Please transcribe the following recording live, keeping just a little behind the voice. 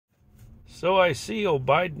So I see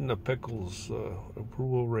Biden the Pickles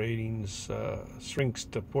approval ratings shrinks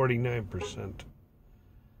to 49%.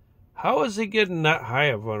 How is he getting that high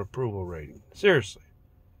of an approval rating? Seriously.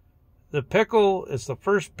 The pickle is the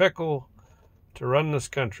first pickle to run this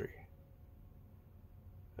country.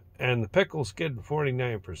 And the pickle's getting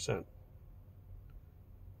 49%.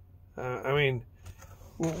 I mean,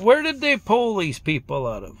 where did they pull these people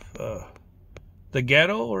out of? The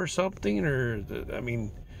ghetto or something? Or,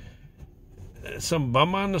 some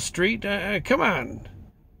bum on the street? Come on.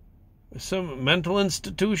 Some mental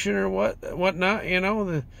institution or whatnot, you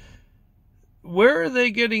know? Where are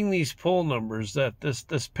they getting these poll numbers that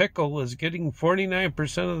this pickle is getting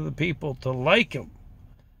 49% of the people to like him?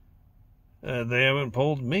 They haven't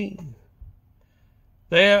polled me.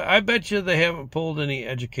 I bet you they haven't polled any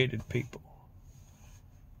educated people.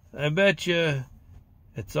 I bet you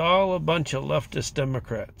it's all a bunch of leftist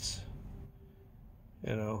Democrats.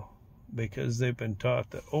 You know, because they've been taught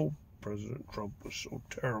that, President Trump was so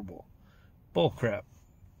terrible. Bullcrap.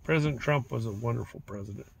 President Trump was a wonderful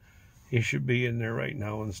president. He should be in there right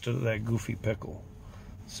now instead of that goofy pickle.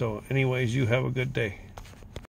 So anyways, you have a good day.